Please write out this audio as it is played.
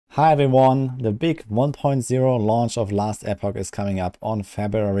Hi everyone, the big 1.0 launch of Last Epoch is coming up on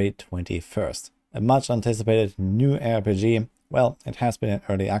February 21st. A much anticipated new ARPG. Well, it has been in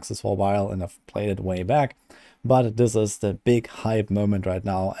early access for a while and I've played it way back, but this is the big hype moment right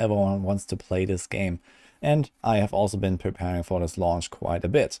now. Everyone wants to play this game, and I have also been preparing for this launch quite a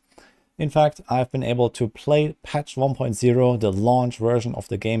bit. In fact, I've been able to play patch 1.0, the launch version of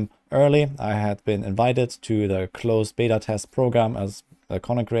the game, early. I had been invited to the closed beta test program as a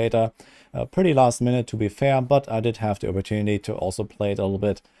content creator, pretty last minute to be fair, but I did have the opportunity to also play it a little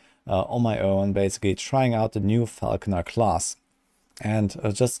bit on my own, basically trying out the new Falconer class. And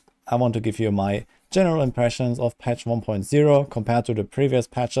I want to give you my general impressions of patch 1.0 compared to the previous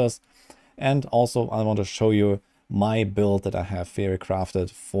patches. And also I want to show you my build that I have theory crafted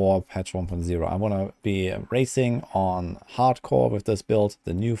for patch 1.0. I want to be racing on hardcore with this build,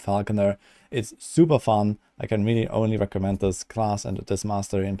 the new Falconer. It's super fun. I can really only recommend this class and this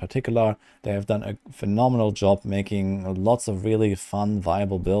mastery in particular. They have done a phenomenal job making lots of really fun,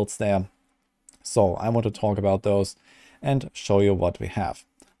 viable builds there. So I want to talk about those and show you what we have.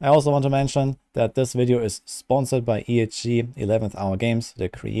 I also want to mention that this video is sponsored by EHG 11th Hour Games, the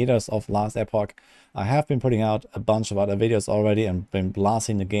creators of Last Epoch. I have been putting out a bunch of other videos already and been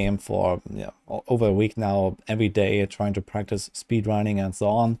blasting the game for over a week now, every day, trying to practice speedrunning and so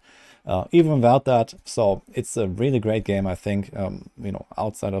on. Even without that, so it's a really great game, I think,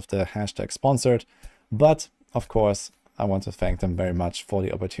 outside of the hashtag sponsored. But of course, I want to thank them very much for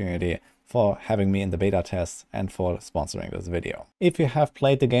the opportunity, for having me in the beta test and for sponsoring this video. If you have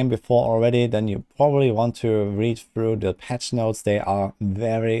played the game before already, then you probably want to read through the patch notes. They are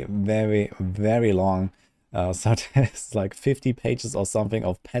very, very, very long. So there's like 50 pages or something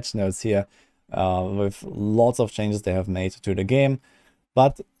of patch notes here with lots of changes they have made to the game.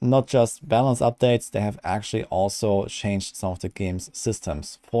 But not just balance updates, they have actually also changed some of the game's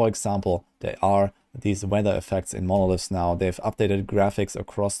systems. For example, there are these weather effects in monoliths now. They've updated graphics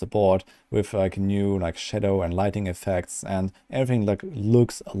across the board with like new shadow and lighting effects, and everything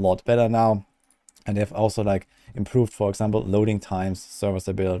looks a lot better now. And they've also improved, for example, loading times,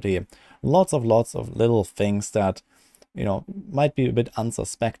 serviceability, lots of little things that might be a bit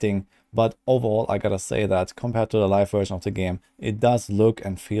unsuspecting, but overall I gotta say that compared to the live version of the game, it does look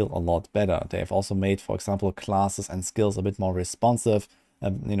and feel a lot better. They've also made, for example, classes and skills a bit more responsive,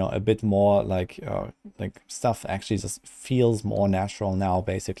 a bit more like stuff actually just feels more natural now,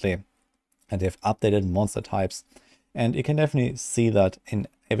 basically. And they've updated monster types, and you can definitely see that in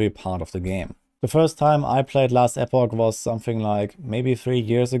every part of the game. The first time I played Last Epoch was something like maybe 3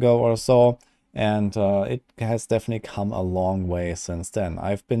 years ago or so. And it has definitely come a long way since then.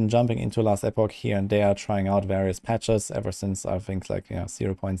 I've been jumping into Last Epoch here and there, trying out various patches ever since I think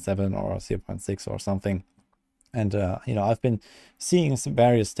 0.7 or 0.6 or something. And I've been seeing some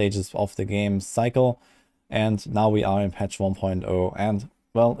various stages of the game's cycle, and now we are in patch 1.0, and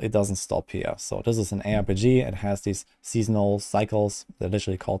well, it doesn't stop here. So this is an ARPG. It has these seasonal cycles. They're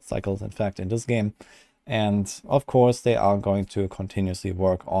literally called cycles, in fact, in this game. And of course, they are going to continuously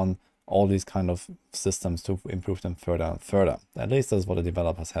work on all these kind of systems to improve them further and further. At least that's what the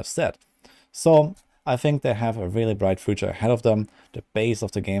developers have said. So I think they have a really bright future ahead of them. The base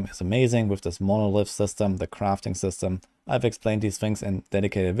of the game is amazing with this monolith system, the crafting system. I've explained these things in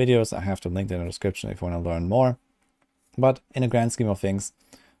dedicated videos. I have them linked in the description if you want to learn more. But in a grand scheme of things,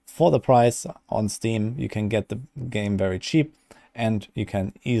 for the price on Steam, you can get the game very cheap and you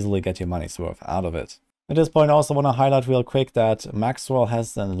can easily get your money's worth out of it. At this point, I also want to highlight real quick that Maxwell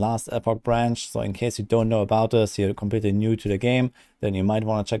has the Last Epoch branch. So in case you don't know about this, you're completely new to the game, then you might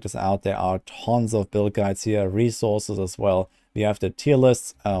want to check this out. There are tons of build guides here, resources as well. We have the tier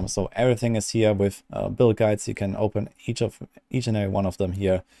lists, so everything is here with build guides. You can open each and every one of them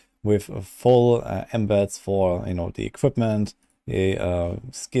here with full embeds for the equipment, the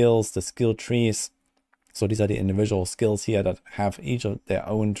skills, the skill trees. So these are the individual skills here that have each of their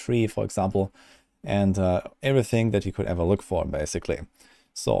own tree, for example, and everything that you could ever look for, basically.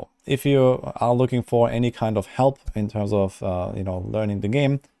 So if you are looking for any kind of help in terms of learning the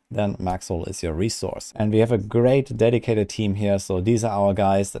game, then Maxwell is your resource. And we have a great dedicated team here. So these are our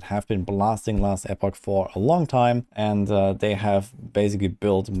guys that have been blasting Last Epoch for a long time, and they have basically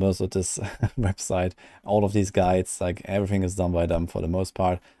built most of this website. All of these guides, everything is done by them for the most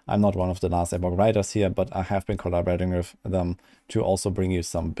part. I'm not one of the Last Epoch writers here, but I have been collaborating with them to also bring you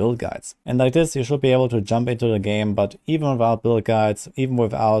some build guides. And like this, you should be able to jump into the game, but even without build guides, even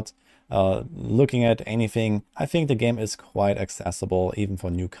without looking at anything, I think the game is quite accessible even for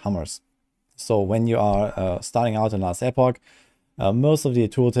newcomers. So when you are starting out in Last Epoch, Most of the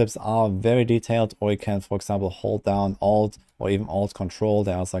tooltips are very detailed, or you can, for example, hold down Alt or even Alt Control.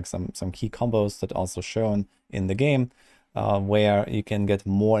 There's like some key combos that are also shown in the game, where you can get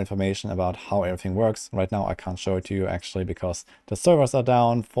more information about how everything works. Right now I can't show it to you actually because the servers are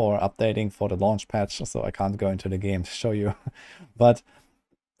down for updating for the launch patch, so I can't go into the game to show you. But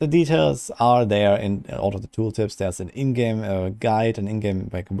the details are there in all of the tooltips. There's an in-game guide, an in-game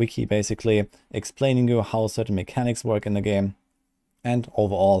like wiki basically explaining you how certain mechanics work in the game. And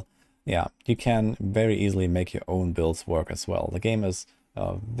overall, yeah, you can very easily make your own builds work as well. The game is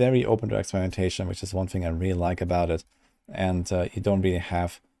very open to experimentation, which is one thing I really like about it. And you don't really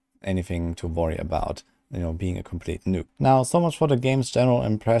have anything to worry about, you know, being a complete noob. Now, so much for the game's general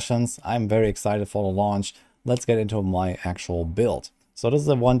impressions. I'm very excited for the launch. Let's get into my actual build. So this is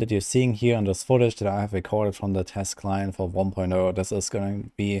the one that you're seeing here on this footage that I have recorded from the test client for 1.0. This is going to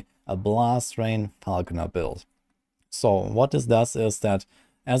be a Blast Rain Falconer build. So what this does is that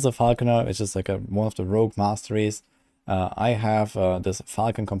as a Falconer, which is like one of the rogue masteries, I have this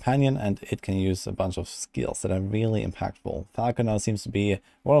Falcon companion, and it can use a bunch of skills that are really impactful. Falconer seems to be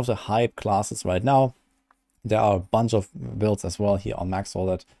one of the hype classes right now. There are a bunch of builds as well here on Maxwell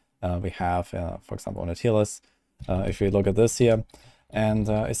that we have, for example, on the tier list. If you look at this here, and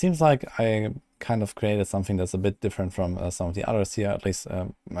it seems like I kind of created something that's a bit different from some of the others here, at least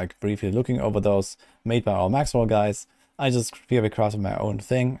like briefly looking over those made by our Maxwell guys. I just crafted my own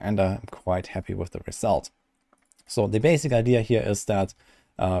thing, and I'm quite happy with the result. So the basic idea here is that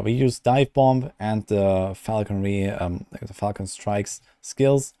we use Dive Bomb and the Falconry, the Falcon Strikes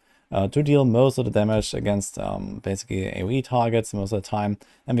skills to deal most of the damage against basically AoE targets most of the time.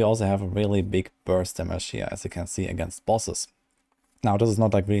 And we also have a really big burst damage here, as you can see, against bosses. Now, this is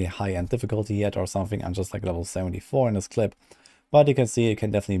not like really high-end difficulty yet or something. I'm just like level 74 in this clip. But you can see you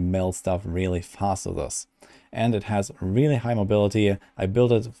can definitely melt stuff really fast with this. And it has really high mobility. I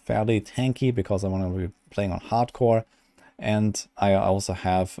built it fairly tanky because I want to be playing on hardcore. And I also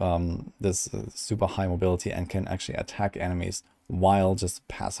have this super high mobility and can actually attack enemies while just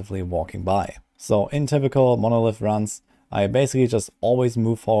passively walking by. So in typical Monolith runs, I basically just always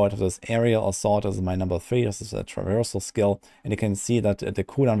move forward with this aerial assault. This is my number 3. This is a traversal skill. And you can see that the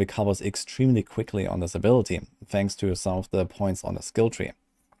cooldown recovers extremely quickly on this ability, thanks to some of the points on the skill tree.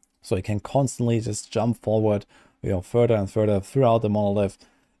 So you can constantly just jump forward, you know, further and further throughout the Monolith,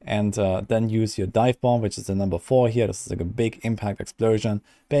 and then use your Dive Bomb, which is the number 4 here. This is like a big impact explosion,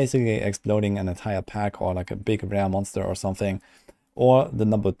 basically exploding an entire pack or like a big rare monster or something. Or the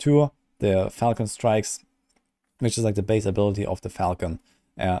number 2, the Falcon Strikes, which is like the base ability of the Falcon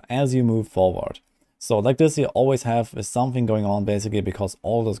as you move forward. So like this, you always have something going on basically, because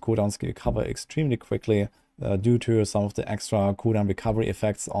all those cooldowns recover extremely quickly due to some of the extra cooldown recovery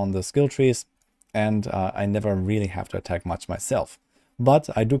effects on the skill trees. And I never really have to attack much myself.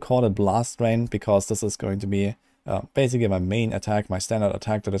 But I do call it Blast Rain because this is going to be basically my main attack, my standard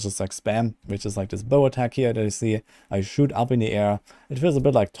attack that is just like spam, which is like this bow attack here that you see. I shoot up in the air. It feels a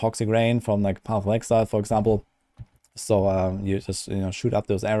bit like Toxic Rain from like Path of Exile, for example. So you just shoot up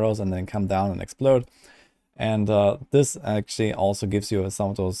those arrows and then come down and explode. And this actually also gives you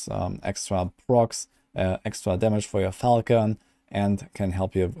some of those extra procs, extra damage for your Falcon, and can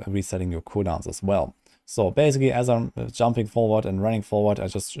help you resetting your cooldowns as well. So basically, as I'm jumping forward and running forward, I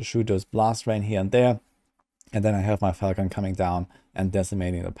just shoot those Blast Rain here and there. And then I have my Falcon coming down and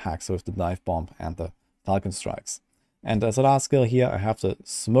decimating the packs with the Dive Bomb and the Falcon Strikes. And as a last skill here, I have the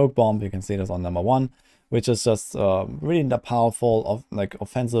Smoke Bomb. You can see this on number 1, which is just really the powerful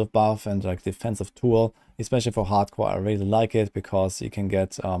offensive buff and like defensive tool, especially for hardcore. I really like it because you can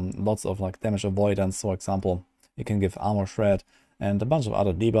get lots of like damage avoidance. For example, you can give armor shred and a bunch of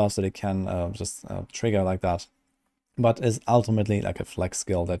other debuffs that it can just trigger like that. But is ultimately like a flex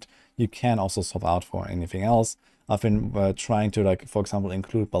skill that you can also swap out for anything else. I've been trying to, like, for example,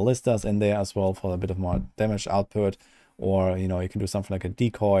 include ballistas in there as well for a bit of more damage output. Or, you can do something like a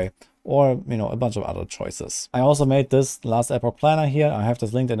decoy, or, a bunch of other choices. I also made this last Epoch planner here. I have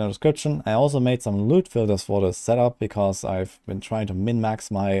this linked in the description. I also made some loot filters for this setup because I've been trying to min-max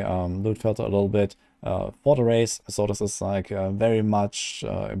my loot filter a little bit for the race. So this is like very much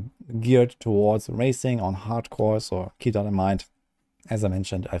geared towards racing on hardcore. So keep that in mind. As I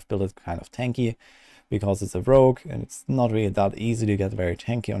mentioned, I've built it kind of tanky because it's a rogue, and it's not really that easy to get very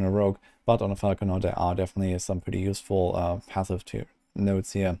tanky on a rogue. But on a Falconer, there are definitely some pretty useful passive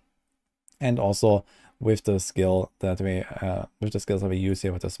nodes here. And also with the skill that with the skills that we use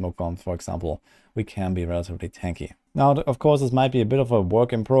here with the smoke bomb, for example, we can be relatively tanky. Now, of course, this might be a bit of a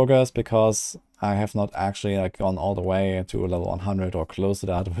work in progress because I have not actually like gone all the way to level 100 or close to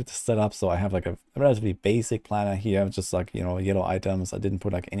that with the setup. So I have like a relatively basic planner here, just like, you know, yellow items. I didn't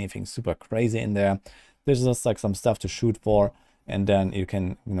put like anything super crazy in there. There's just like some stuff to shoot for. And then you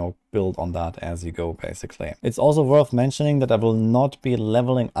can, you know, build on that as you go, basically. It's also worth mentioning that I will not be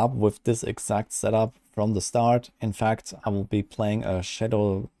leveling up with this exact setup from the start. In fact, I will be playing a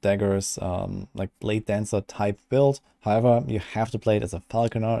Shadow Daggers, like Blade Dancer type build. However, you have to play it as a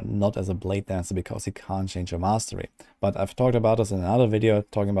Falconer, not as a Blade Dancer, because you can't change your mastery. But I've talked about this in another video,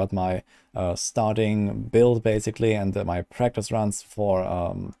 talking about my starting build, basically, and my practice runs for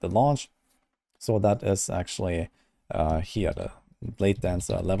the launch. So that is actually here, the Blade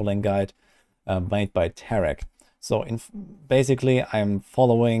Dancer leveling guide made by Tarek. So basically I'm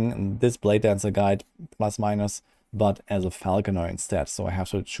following this Blade Dancer guide plus minus, but as a Falconer instead. So I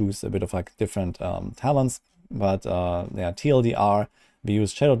have to choose a bit of like different talents. But yeah, TLDR, we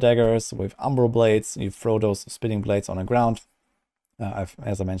use Shadow Daggers with Umbral Blades. You throw those spinning blades on the ground.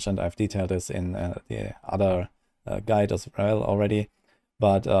 As I mentioned, I've detailed this in the other guide as well already.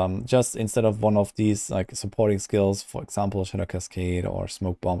 But just instead of one of these like supporting skills, for example, Shadow Cascade or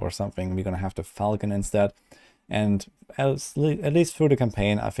Smoke Bomb or something, we're going to have the Falcon instead. And at least through the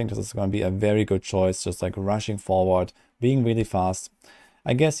campaign, I think this is going to be a very good choice, just like rushing forward, being really fast.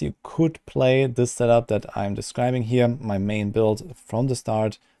 I guess you could play this setup that I'm describing here, my main build from the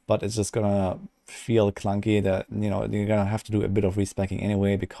start, but it's just going to feel clunky that, you know, you're going to have to do a bit of respecking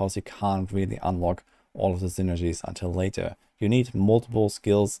anyway, because you can't really unlock all of the synergies until later. You need multiple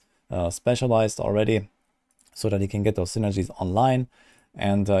skills specialized already so that you can get those synergies online.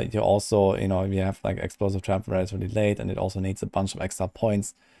 And you also, you know, you have like Explosive Trap relatively late, and it also needs a bunch of extra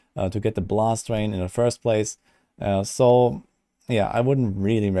points to get the Blast Rain in the first place. So yeah, I wouldn't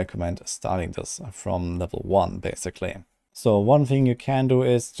really recommend starting this from level 1, basically. So one thing you can do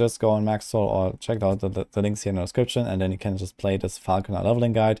is just go on Maxwell or check out the links here in the description, and then you can just play this Falconer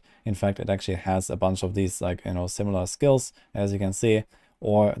leveling guide. In fact, it actually has a bunch of these, like, you know, similar skills, as you can see,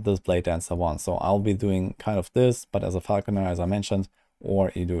 or this Blade Dancer one. So I'll be doing kind of this, but as a Falconer, as I mentioned,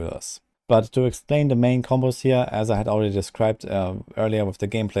 or you do this. But to explain the main combos here, as I had already described earlier with the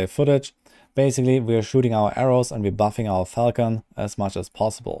gameplay footage, basically we're shooting our arrows and we're buffing our Falcon as much as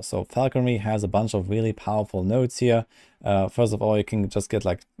possible. So falconry has a bunch of really powerful nodes here. First of all, you can just get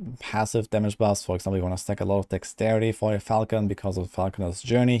like passive damage buffs. For example, you want to stack a lot of dexterity for your Falcon because of Falconer's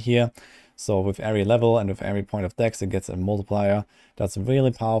journey here. So with every level and with every point of dex, it gets a multiplier. That's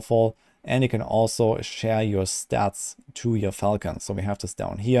really powerful. And you can also share your stats to your Falcon. So we have this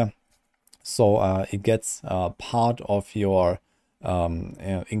down here. So it gets part of your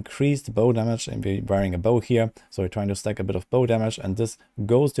increased bow damage, and we're wearing a bow here. So we're trying to stack a bit of bow damage, and this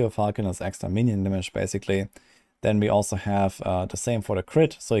goes to your Falcon as extra minion damage, basically. Then we also have the same for the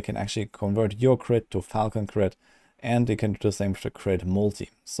crit. So you can actually convert your crit to Falcon crit, and you can do the same for the crit multi.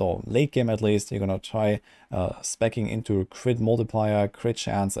 So late game, at least, you're going to try speccing into crit multiplier, crit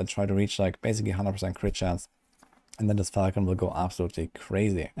chance, and try to reach like basically 100% crit chance. And then this Falcon will go absolutely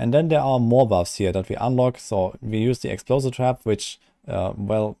crazy. And then there are more buffs here that we unlock. So we use the Explosive Trap, which,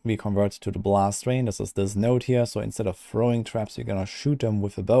 well, we convert to the Blast Rain. This is this node here. So instead of throwing traps, you're going to shoot them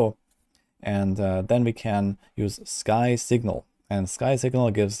with a bow. And then we can use Sky Signal. And Sky Signal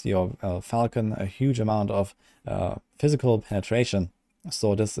gives your Falcon a huge amount of physical penetration.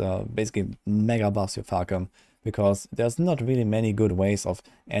 So this basically mega buffs your Falcon, because there's not really many good ways of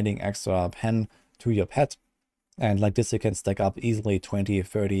adding extra pen to your pet. And like this, you can stack up easily 20,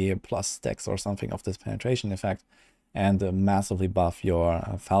 30 plus stacks or something of this penetration effect, and massively buff your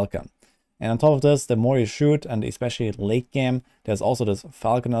Falcon. And on top of this, the more you shoot, and especially late game, there's also this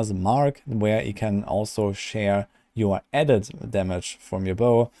Falconer's Mark, where you can also share your added damage from your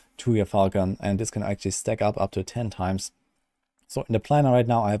bow to your Falcon, and this can actually stack up to 10 times. So in the planner right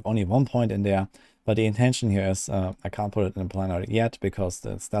now, I have only 1 point in there, but the intention here is, I can't put it in the planner yet because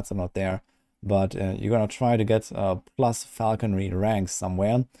the stats are not there. But you're going to try to get plus falconry ranks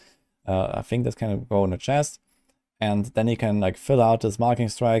somewhere. I think this can go in the chest. And then you can like fill out these marking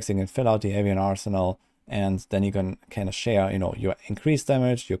strikes, you can fill out the avian arsenal, and then you can kind of share, you know, your increased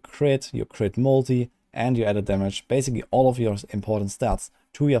damage, your crit multi, and your added damage, basically all of your important stats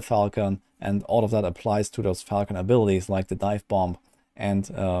to your Falcon, and all of that applies to those Falcon abilities like the dive bomb and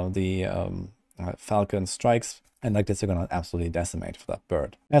the Falcon strikes. And like this, you're going to absolutely decimate for that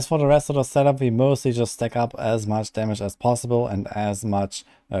bird. As for the rest of the setup, we mostly just stack up as much damage as possible and as much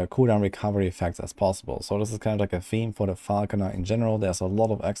cooldown recovery effects as possible. So this is kind of like a theme for the Falconer in general. There's a lot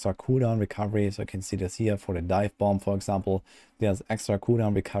of extra cooldown recovery. So you can see this here for the dive bomb, for example. There's extra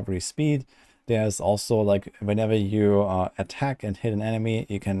cooldown recovery speed. There's also like whenever you attack and hit an enemy,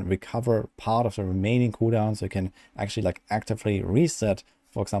 you can recover part of the remaining cooldown. So you can actually like actively reset,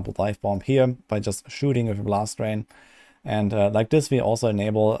 for example, dive bomb here by just shooting with a blast rain. And like this, we also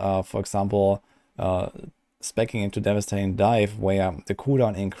enable, for example, speccing into devastating dive where the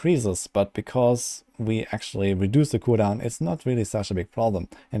cooldown increases, but because we actually reduce the cooldown, it's not really such a big problem,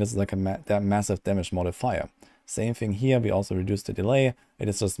 and it's like a massive damage modifier. Same thing here, we also reduce the delay. It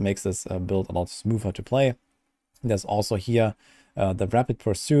just makes this build a lot smoother to play. There's also here the rapid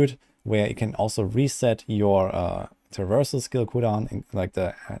pursuit, where you can also reset your traversal skill cooldown, like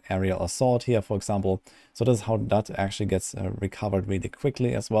the aerial assault here, for example. So this is how that actually gets recovered really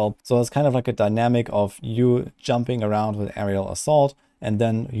quickly as well. So it's kind of like a dynamic of you jumping around with aerial assault and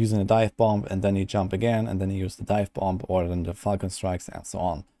then using a dive bomb, and then you jump again and then you use the dive bomb or then the Falcon strikes and so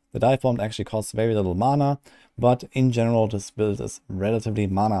on. The dive bomb actually costs very little mana, but in general this build is relatively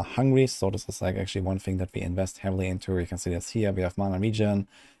mana hungry. So this is like actually one thing that we invest heavily into. You can see this here, we have mana regen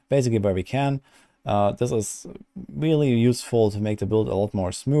basically where we can. This is really useful to make the build a lot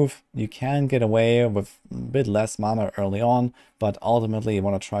more smooth. You can get away with a bit less mana early on, but ultimately you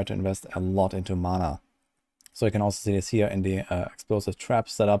want to try to invest a lot into mana. So you can also see this here in the explosive trap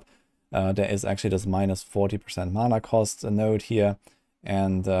setup. There is actually this minus 40% mana cost node here,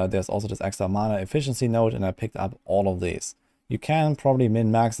 and there's also this extra mana efficiency node, and I picked up all of these. You can probably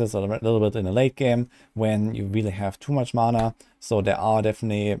min-max this a little bit in the late game when you really have too much mana. So there are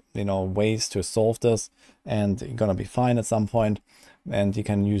definitely, you know, ways to solve this, and you're gonna be fine at some point. And you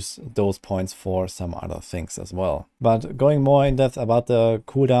can use those points for some other things as well. But going more in depth about the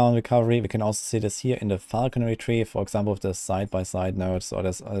cooldown recovery, we can also see this here in the Falconer tree, for example, with the side-by-side node. So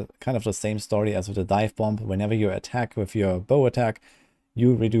there's kind of the same story as with the dive bomb. Whenever you attack with your bow attack,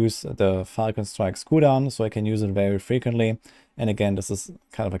 you reduce the Falcon Strike's cooldown, so I can use it very frequently. And again, this is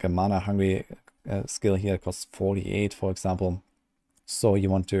kind of like a mana hungry skill here. It costs 48, for example. So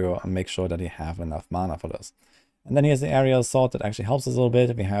you want to make sure that you have enough mana for this. And then here's the aerial assault that actually helps us a little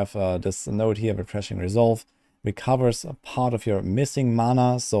bit. We have this node here, Refreshing Resolve, recovers a part of your missing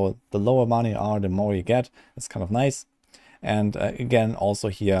mana. So the lower mana you are, the more you get. It's kind of nice. And again, also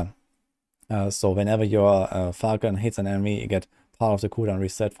here, so whenever your Falcon hits an enemy, you get part of the cooldown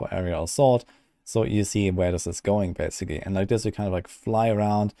reset for aerial assault. So you see where this is going basically. And like this, you kind of like fly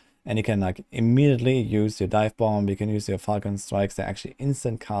around, and you can like immediately use your dive bomb. You can use your Falcon strikes. They're actually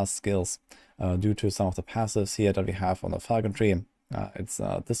instant cast skills due to some of the passives here that we have on the Falcon tree. It's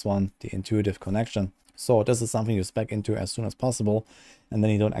this one, the intuitive connection. So this is something you spec into as soon as possible, and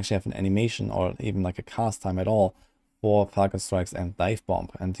then you don't actually have an animation or even like a cast time at all for Falcon strikes and dive bomb.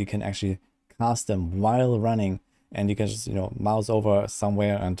 And you can actually cast them while running, and you can just, you know, mouse over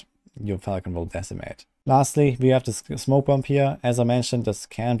somewhere and your Falcon will decimate. Lastly, we have this smoke bomb here. As I mentioned, this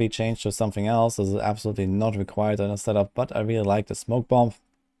can be changed to something else. This is absolutely not required in a setup, but I really like the smoke bomb.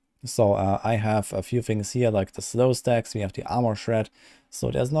 So I have a few things here, like the slow stacks. We have the armor shred. So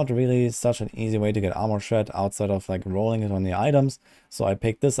there's not really such an easy way to get armor shred outside of like rolling it on the items. So I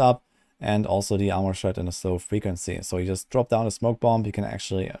picked this up, and also the armor shred in a slow frequency. So you just drop down a smoke bomb. You can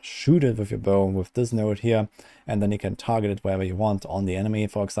actually shoot it with your bow with this node here, and then you can target it wherever you want on the enemy,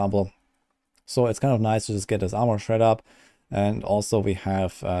 for example. So it's kind of nice to just get this armor shred up. And also we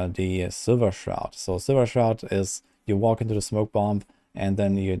have the Silver Shroud. So Silver Shroud is you walk into the smoke bomb, and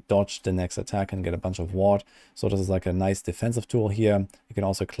then you dodge the next attack and get a bunch of ward. So this is like a nice defensive tool here. You can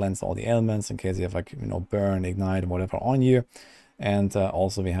also cleanse all the elements in case you have like, you know, burn, ignite, whatever on you. And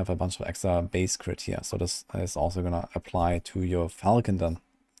also we have a bunch of extra base crit here. So this is also going to apply to your Falcon then.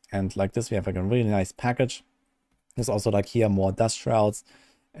 And like this, we have like a really nice package. There's also like here more dust shrouds,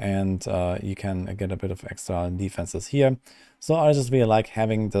 and you can get a bit of extra defenses here. So I just really like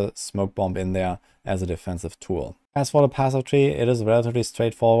having the smoke bomb in there as a defensive tool. As for the passive tree, it is relatively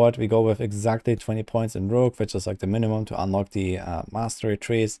straightforward. We go with exactly 20 points in Rogue, which is like the minimum to unlock the mastery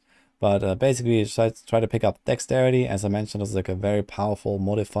trees. But basically, you try to pick up dexterity. As I mentioned, this is like a very powerful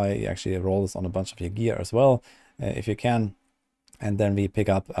modifier. You actually roll this on a bunch of your gear as well, if you can. And then we pick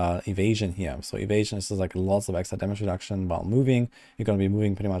up evasion here. So evasion is just like lots of extra damage reduction while moving. You're going to be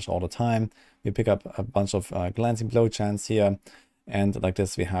moving pretty much all the time. We pick up a bunch of glancing blow chance here. And like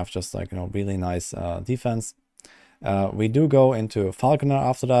this, we have just like, you know, really nice defense. We do go into Falconer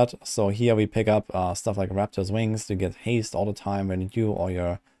after that. So here we pick up stuff like Raptor's Wings to get haste all the time when you or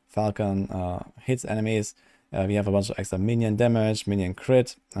your Falcon hits enemies. We have a bunch of extra minion damage, minion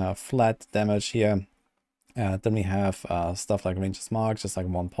crit, flat damage here. Then we have stuff like Ranger's Mark, just like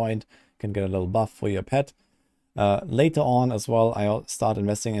 1 point. You can get a little buff for your pet. Later on as well, I start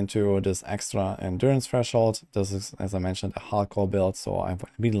investing into this extra endurance threshold. This is, as I mentioned, a hardcore build, so I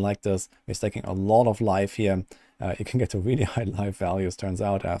really like this. We're stacking a lot of life here. You can get to really high life values. Turns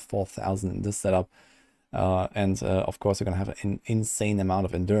out I have 4,000 in this setup. Of course, you're going to have an insane amount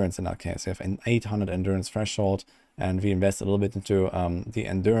of endurance in that case. You have an 800 endurance threshold, and we invest a little bit into the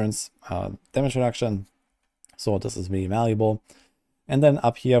endurance damage reduction. So this is really valuable. And then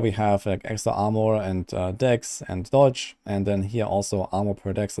up here we have like extra armor and dex and dodge. And then here also armor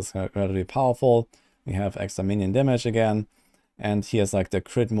per dex is relatively powerful. We have extra minion damage again. And here's like the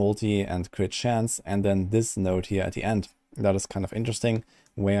crit multi and crit chance. And then this node here at the end. That is kind of interesting,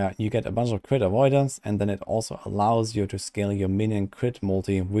 where you get a bunch of crit avoidance. And then it also allows you to scale your minion crit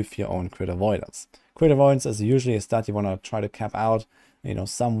multi with your own crit avoidance. Crit avoidance is usually a stat you want to try to cap out, you know,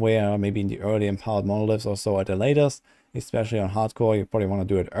 somewhere maybe in the early empowered monoliths or so at the latest. Especially on hardcore, you probably want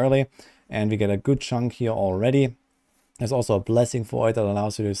to do it early. And we get a good chunk here already. There's also a blessing for it that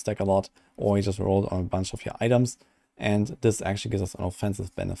allows you to stack a lot, or you just roll on a bunch of your items. And this actually gives us an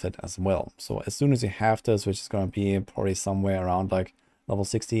offensive benefit as well. So as soon as you have this, which is going to be probably somewhere around like level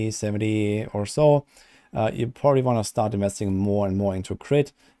 60, 70 or so, you probably want to start investing more and more into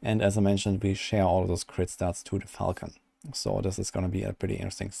crit. And as I mentioned, we share all of those crit stats to the Falcon. So this is going to be a pretty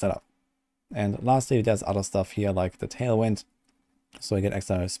interesting setup. And lastly, there's other stuff here like the tailwind. So you get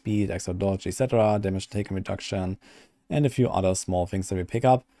extra speed, extra dodge, etc., damage taken reduction, and a few other small things that we pick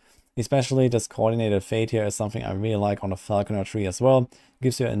up. Especially this coordinated fate here is something I really like on the Falconer tree as well. It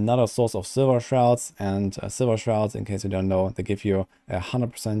gives you another source of silver shrouds, and silver shrouds, in case you don't know, they give you a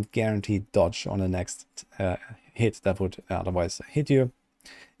 100% guaranteed dodge on the next hit that would otherwise hit you.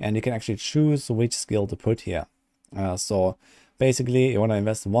 And you can actually choose which skill to put here. So basically, you want to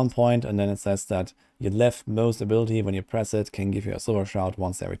invest 1 point, and then it says that your leftmost ability, when you press it, can give you a silver shroud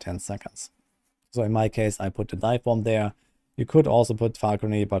once every 10 seconds. So in my case, I put the dive bomb there. You could also put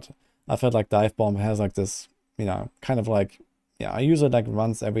Falconer, but I felt like dive bomb has like this, you know, kind of like, yeah, I use it like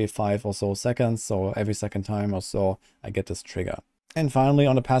once every 5 or so seconds. So every second time or so, I get this trigger. And finally,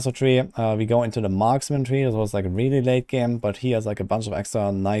 on the passive tree, we go into the marksman tree. It was like a really late game, but here's like a bunch of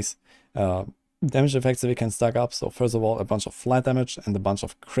extra nice damage effects that we can stack up. So first of all, a bunch of flat damage and a bunch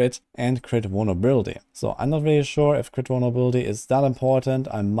of crit and crit vulnerability. So I'm not really sure if crit vulnerability is that important.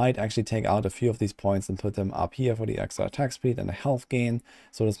 I might actually take out a few of these points and put them up here for the extra attack speed and the health gain.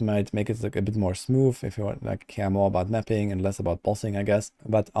 So this might make it like a bit more smooth if you like care more about mapping and less about bossing, I guess.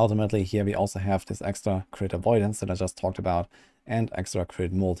 But ultimately here we also have this extra crit avoidance that I just talked about, and extra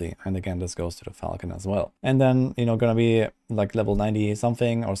crit multi. And again, this goes to the Falcon as well. And then, you know, gonna be like level 90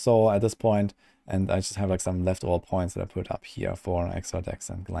 something or so at this point. And I just have like some leftover points that I put up here for an extra dex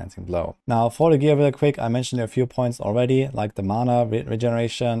and glancing blow. Now for the gear real quick, I mentioned a few points already, like the mana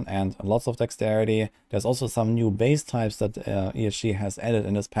regeneration and lots of dexterity. There's also some new base types that ESG has added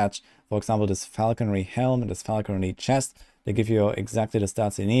in this patch. For example, this falconry helm and this falconry chest. They give you exactly the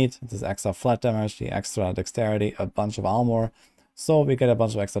stats you need. This extra flat damage, the extra dexterity, a bunch of armor. So we get a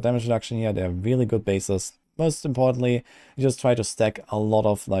bunch of extra damage reduction here. They're really good bases. Most importantly, you just try to stack a lot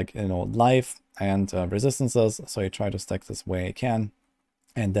of like, you know, life and resistances. So you try to stack this where you can.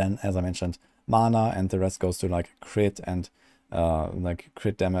 And then, as I mentioned, mana, and the rest goes to like crit and like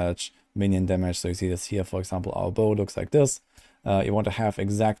crit damage, minion damage. So you see this here, for example, our bow looks like this. You want to have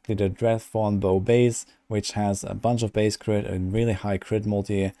exactly the Dreadthorn bow base, which has a bunch of base crit and really high crit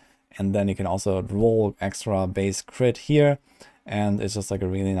multi. And then you can also roll extra base crit here. And it's just like a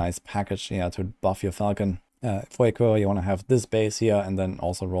really nice package here to buff your Falcon. For Eterra, you want to have this base here and then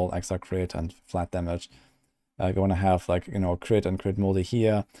also roll extra crit and flat damage. You want to have like, you know, crit and crit multi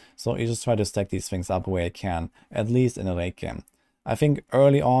here. So you just try to stack these things up where you can, at least in a late game. I think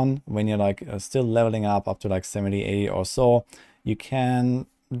early on, when you're like still leveling up to like 70, 80 or so, you can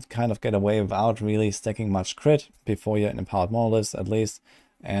kind of get away without really stacking much crit before you're in empowered monoliths at least.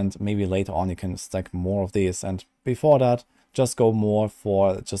 And maybe later on you can stack more of these. And before that, just go more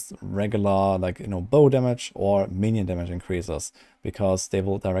for just regular, like, you know, bow damage or minion damage increases, because they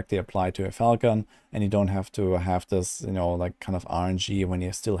will directly apply to a Falcon and you don't have to have this, you know, like kind of RNG when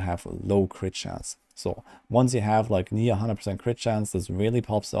you still have low crit chance. So once you have like near 100% crit chance, this really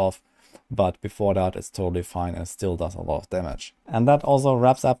pops off. But before that, it's totally fine and still does a lot of damage. And that also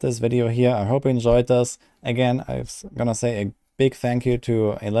wraps up this video here. I hope you enjoyed this. Again, I'm gonna say a big thank you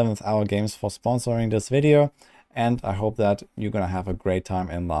to 11th Hour Games for sponsoring this video. And I hope that you're gonna have a great time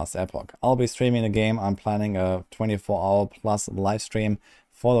in Last Epoch. I'll be streaming the game. I'm planning a 24-hour plus live stream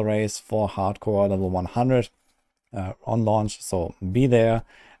for the race for hardcore level 100 on launch. So be there,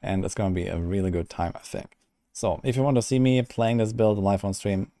 and it's gonna be a really good time, I think. So if you want to see me playing this build live on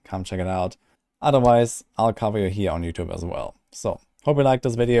stream, come check it out. Otherwise, I'll cover you here on YouTube as well. So hope you liked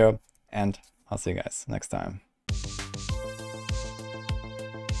this video, and I'll see you guys next time.